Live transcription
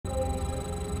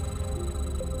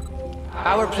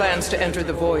Our plans to enter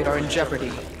the Void are in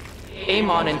jeopardy.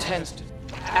 Amon intends to...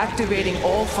 Activating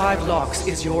all 5 locks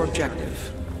is your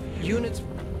objective. Units...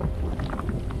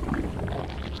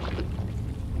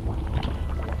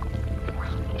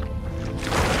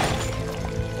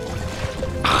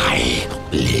 I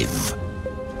live.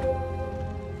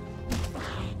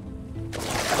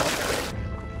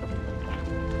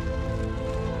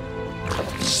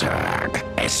 Zerg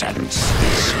essence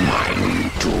is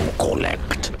mine to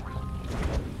collect.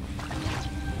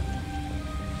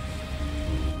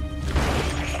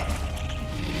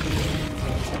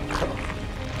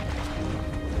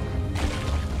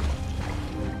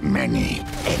 Many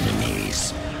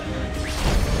enemies.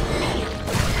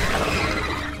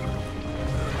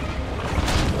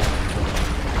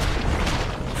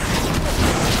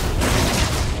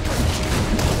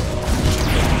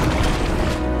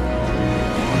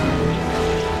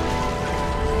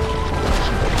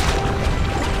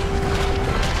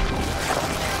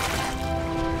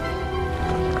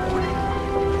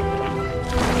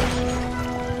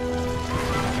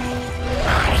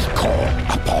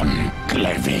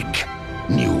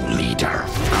 New leader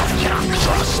of Young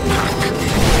Trust Pack.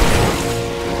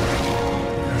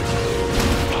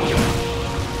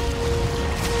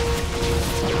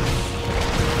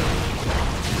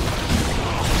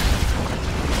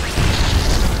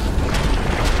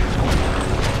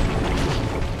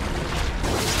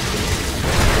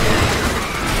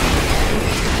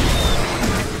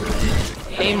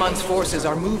 Amon's forces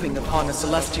are moving upon a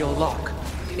celestial lock.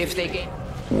 If they gain...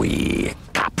 We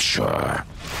capture.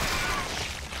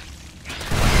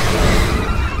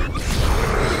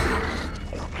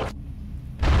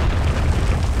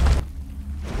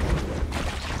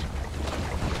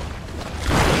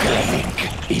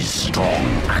 Is strong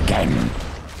again.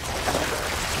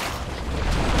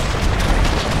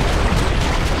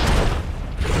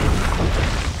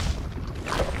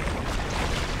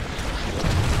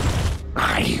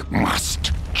 I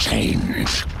must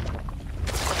change.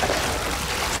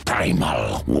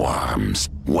 Primal worms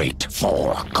wait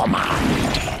for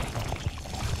command.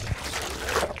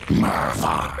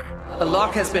 Merva. The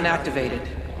lock has been activated.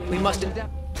 We must endeavor...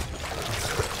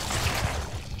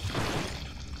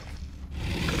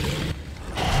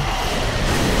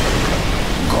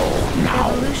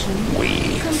 Now we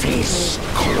face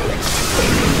close.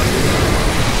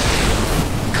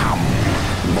 Come,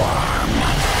 worm.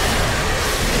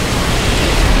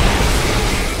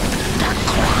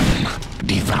 Dakran,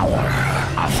 devourer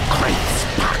of Krait's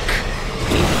pack.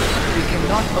 We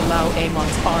cannot allow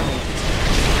Amon's army.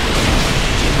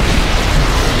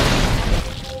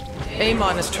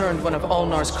 Amon has turned one of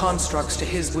Ulnar's constructs to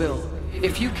his will.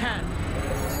 If you can...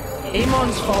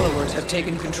 Amon's followers have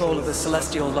taken control of the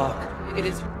Celestial Lock. It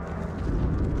is...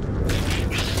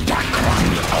 Dakran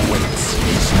awaits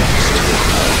his next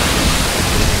battle.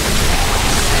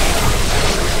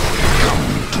 Come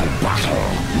to battle,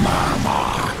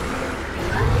 Murmur.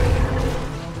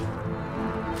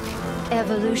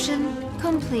 Evolution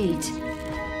complete.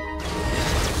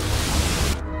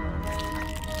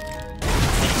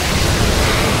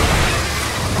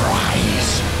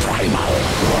 Rise, primal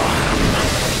worm.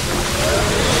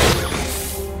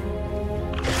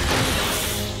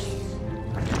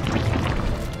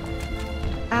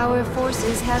 Our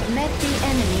forces have met the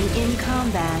enemy in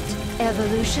combat.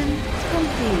 Evolution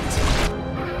complete.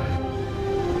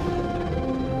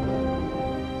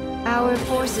 Our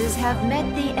forces have met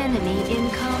the enemy in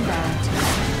combat.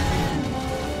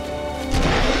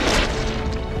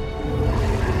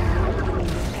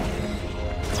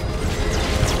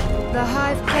 The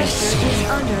hive cluster is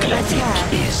under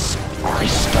attack. Is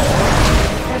restored.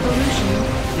 Evolution.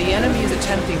 The enemy is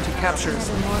attempting to capture...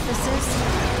 Metamorphosis.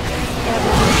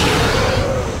 Evolution.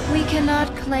 We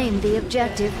cannot claim the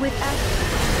objective without...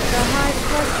 The hive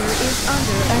cluster is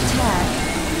under attack.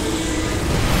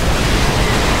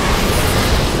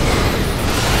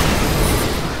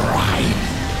 Right.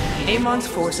 Amon's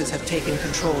forces have taken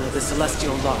control of the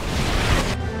Celestial Lock.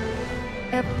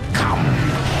 Come,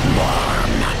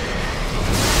 worm.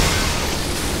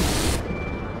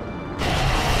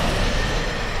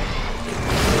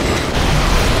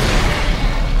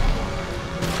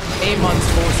 Amon's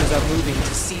forces are moving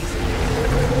to seize it.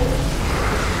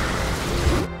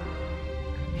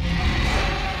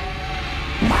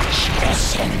 Much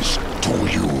essence to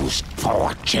use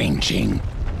for changing.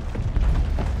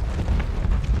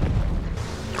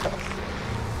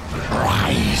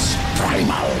 Rise,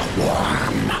 primal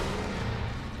worm.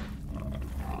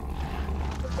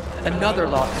 Another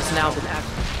lock has now been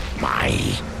activated. My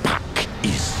pack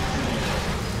is...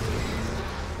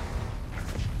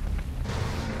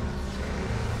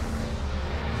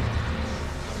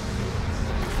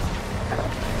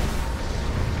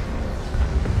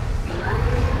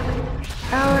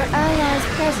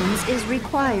 minions is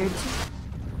required to...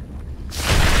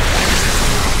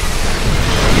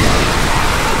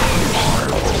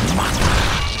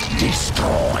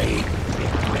 Destroy.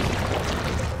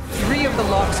 3 of the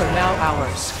locks are now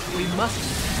ours. We must...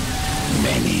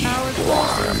 Many Our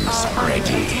forces worms are under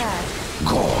ready. attack.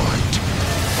 Good.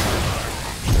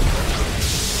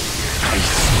 I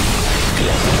see.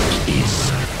 Glyphic is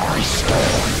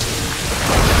restored.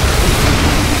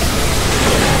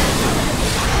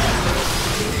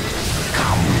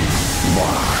 Come,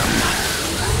 worm.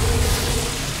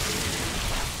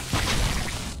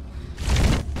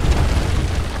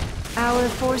 Our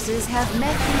forces have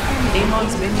met the enemy.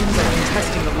 Amon's minions are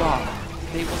contesting the lock.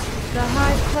 They will... The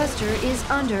hive cluster is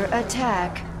under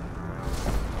attack.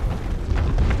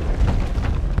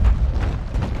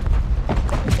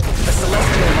 The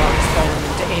celestial lock has fallen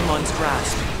into Amon's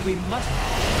grasp. We must...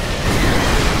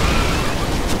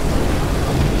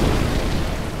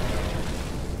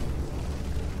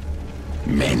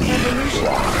 Many Evolution. The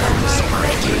worms hive cluster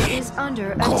ready. is under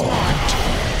Good. attack.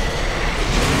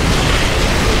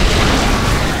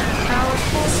 Our The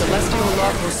forces celestial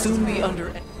lock will soon be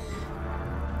under...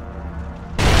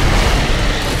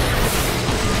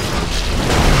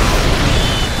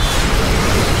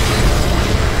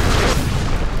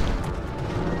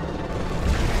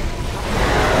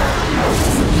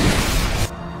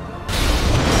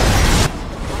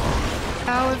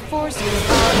 Our forces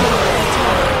are under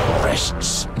attack.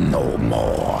 Rests no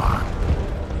more.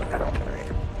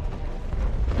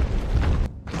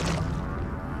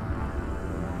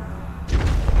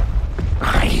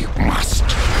 I must The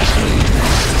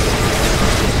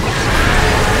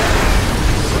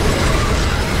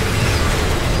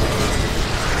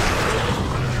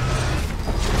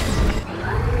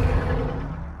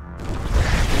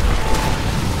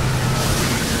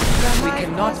We hive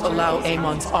cannot cluster allow is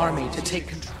Amon's army to take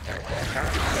control.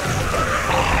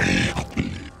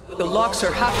 The locks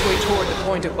are halfway toward the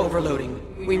point of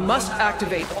overloading. We must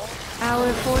activate all...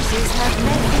 Our forces have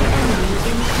met the enemy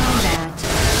in combat.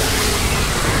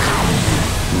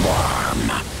 worm.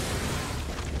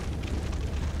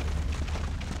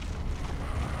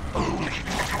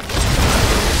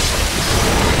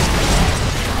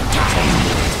 Time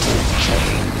to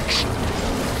change.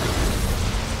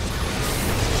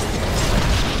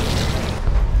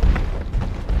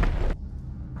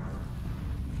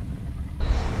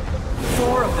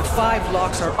 Four of the 5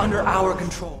 locks are under our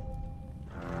control.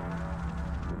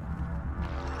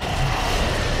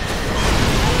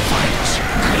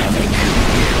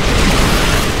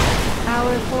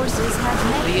 Our forces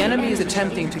have met The enemy is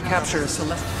attempting to capture a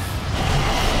celestial...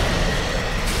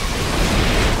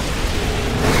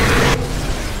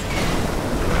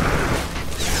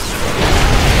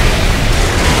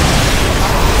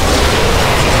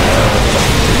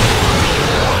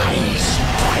 Rise,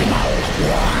 primal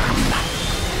worm.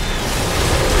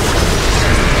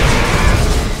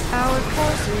 Our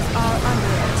forces are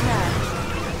under attack.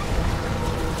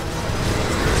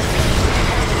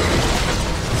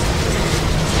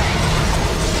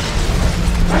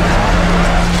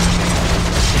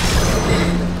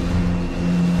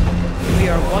 We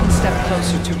are one step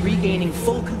closer to regaining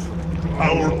full control.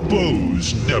 Our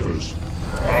bows never.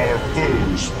 Our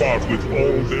foes fought with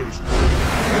all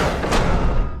their...